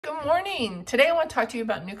Good morning. Today I want to talk to you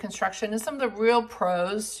about new construction and some of the real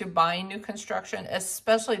pros to buying new construction,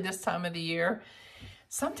 especially this time of the year.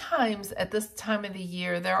 Sometimes at this time of the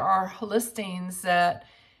year, there are listings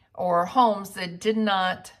or homes that did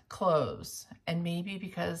not close. And maybe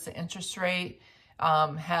because the interest rate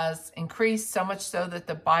has increased so much so that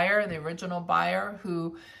the original buyer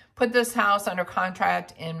who put this house under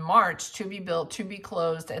contract in March to be built, to be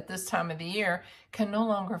closed at this time of the year, can no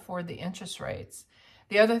longer afford the interest rates.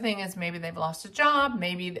 The other thing is maybe they've lost a job,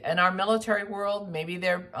 maybe in our military world, maybe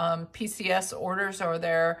their PCS orders or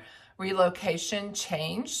their relocation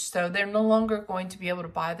changed, so they're no longer going to be able to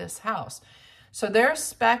buy this house. So there are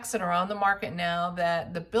specs that are on the market now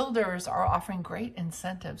that the builders are offering great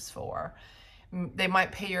incentives for. They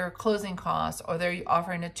might pay your closing costs, or they're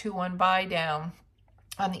offering a 2-1 buy down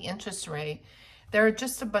on the interest rate. There are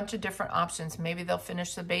just a bunch of different options. Maybe they'll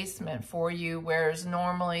finish the basement for you, whereas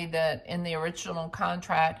normally in the original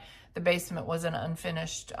contract, the basement was an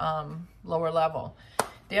unfinished lower level.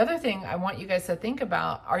 The other thing I want you guys to think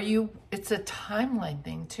about, it's a timeline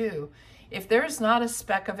thing too. If there's not a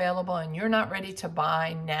spec available and you're not ready to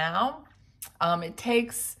buy now, it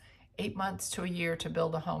takes 8 months to a year to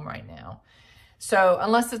build a home right now. So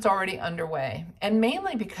unless it's already underway, and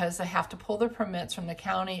mainly because they have to pull their permits from the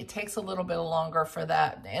county, it takes a little bit longer for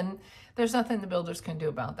that. And there's nothing the builders can do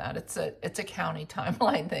about that. It's a county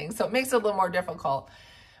timeline thing. So it makes it a little more difficult.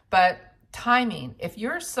 But timing, if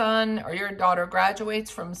your son or your daughter graduates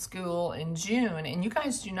from school in June and you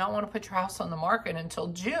guys do not want to put your house on the market until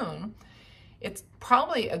June, it's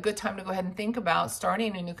probably a good time to go ahead and think about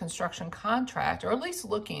starting a new construction contract, or at least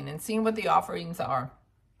looking and seeing what the offerings are.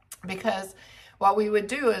 Because what we would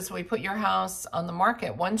do is we put your house on the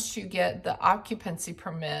market once you get the occupancy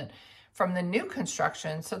permit from the new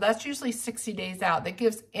construction. So that's usually 60 days out. That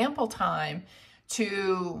gives ample time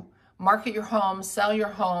to market your home, sell your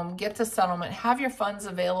home, get to settlement, have your funds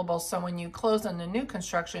available. So when you close on the new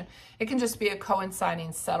construction, it can just be a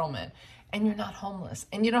coinciding settlement and you're not homeless,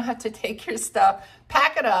 and you don't have to take your stuff,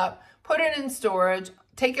 pack it up, put it in storage,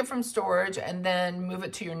 take it from storage, and then move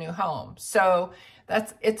it to your new home. So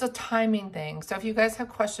it's a timing thing. So if you guys have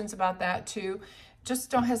questions about that too, just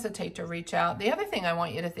don't hesitate to reach out. The other thing I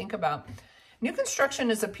want you to think about, new construction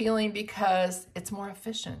is appealing because it's more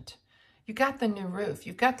efficient. You got the new roof,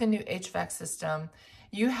 you've got the new HVAC system,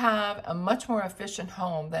 you have a much more efficient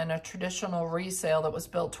home than a traditional resale that was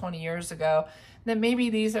built 20 years ago. Then maybe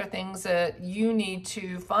these are things that you need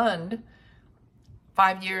to fund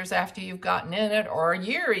 5 years after you've gotten in it, or a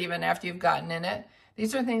year even after you've gotten in it.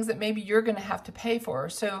 These are things that maybe you're going to have to pay for.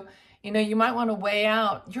 So, you might want to weigh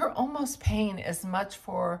out, you're almost paying as much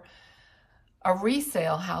for a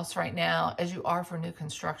resale house right now as you are for new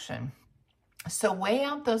construction. So weigh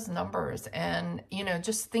out those numbers and,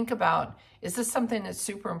 just think about, is this something that's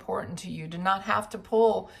super important to you? Do not have to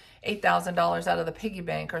pull $8,000 out of the piggy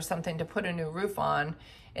bank or something to put a new roof on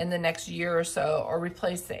in the next year or so, or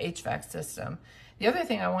replace the HVAC system. The other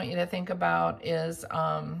thing I want you to think about is,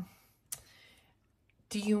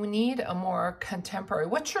 do you need a more contemporary,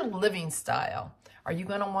 what's your living style? Are you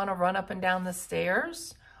gonna wanna run up and down the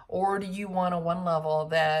stairs? Or do you want a one level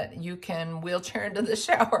that you can wheelchair into the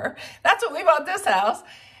shower? That's what we bought this house.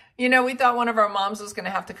 We thought one of our moms was gonna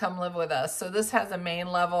have to come live with us. So this has a main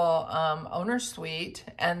level owner suite,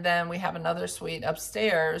 and then we have another suite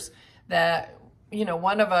upstairs that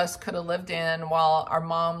one of us could have lived in while our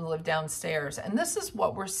mom lived downstairs. And this is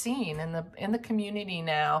what we're seeing in the community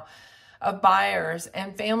now, of buyers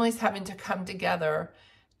and families having to come together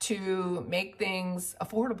to make things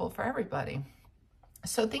affordable for everybody.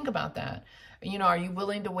 So think about that. Are you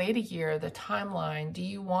willing to wait a year, the timeline? Do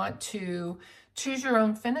you want to choose your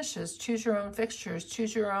own finishes, choose your own fixtures,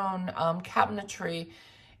 choose your own cabinetry,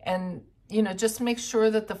 and, just make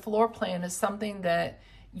sure that the floor plan is something that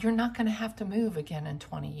you're not going to have to move again in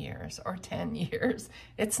 20 years or 10 years.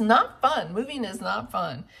 It's not fun. Moving is not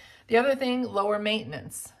fun. The other thing, lower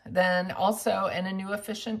maintenance, then also in a new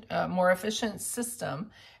more efficient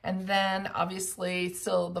system, and then obviously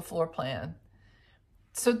still the floor plan.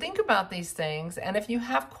 So think about these things, and if you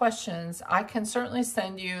have questions, I can certainly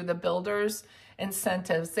send you the builder's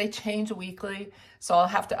incentives. They change weekly, so I'll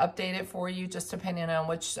have to update it for you just depending on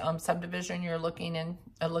which subdivision you're looking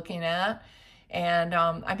at. And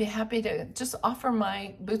I'd be happy to just offer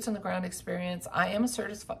my boots on the ground experience. I am a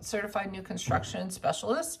certified new construction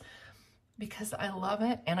specialist because I love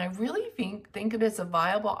it. And I really think it is a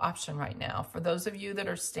viable option right now. For those of you that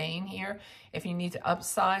are staying here, if you need to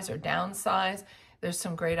upsize or downsize, there's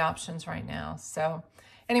some great options right now. So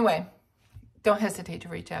anyway, don't hesitate to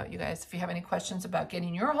reach out, you guys. If you have any questions about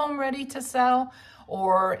getting your home ready to sell,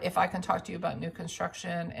 or if I can talk to you about new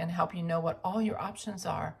construction and help you know what all your options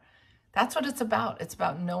are. That's what it's about. It's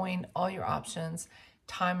about knowing all your options,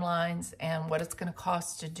 timelines, and what it's going to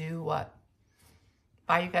cost to do what.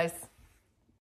 Bye, you guys.